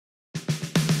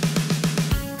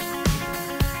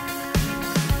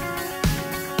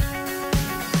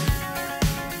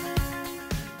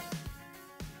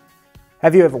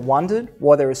Have you ever wondered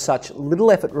why there is such little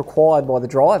effort required by the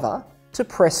driver to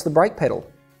press the brake pedal?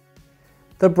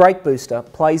 The brake booster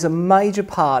plays a major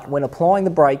part when applying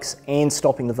the brakes and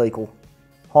stopping the vehicle.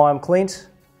 Hi, I'm Clint.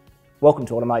 Welcome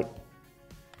to Automate.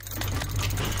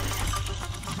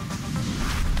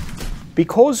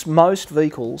 Because most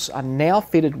vehicles are now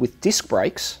fitted with disc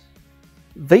brakes,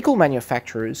 vehicle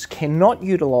manufacturers cannot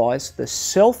utilise the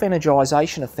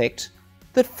self-energisation effect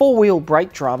that four-wheel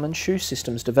brake drum and shoe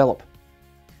systems develop.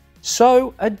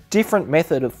 So a different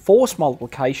method of force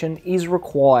multiplication is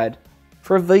required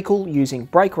for a vehicle using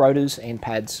brake rotors and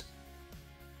pads.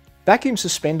 Vacuum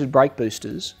suspended brake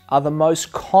boosters are the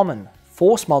most common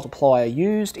force multiplier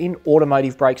used in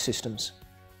automotive brake systems.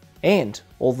 And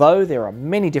although there are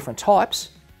many different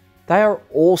types, they are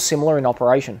all similar in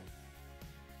operation.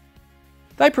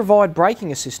 They provide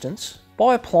braking assistance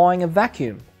by applying a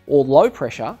vacuum or low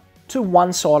pressure to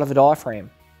one side of a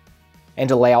diaphragm and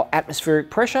allow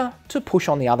atmospheric pressure to push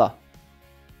on the other.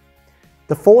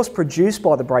 The force produced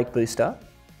by the brake booster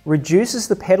reduces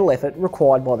the pedal effort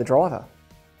required by the driver,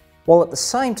 while at the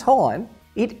same time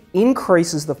it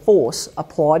increases the force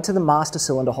applied to the master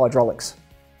cylinder hydraulics.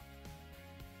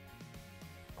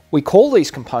 We call these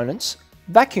components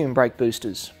vacuum brake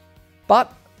boosters,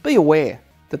 but be aware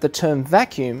that the term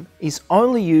vacuum is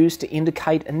only used to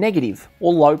indicate a negative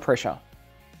or low pressure,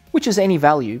 which is any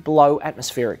value below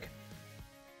atmospheric.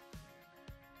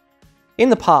 In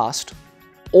the past,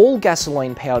 all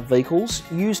gasoline-powered vehicles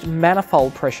used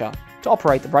manifold pressure to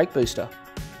operate the brake booster.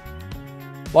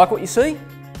 Like what you see?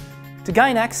 To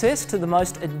gain access to the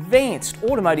most advanced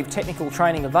automotive technical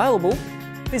training available,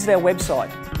 visit our website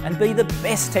and be the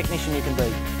best technician you can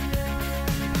be.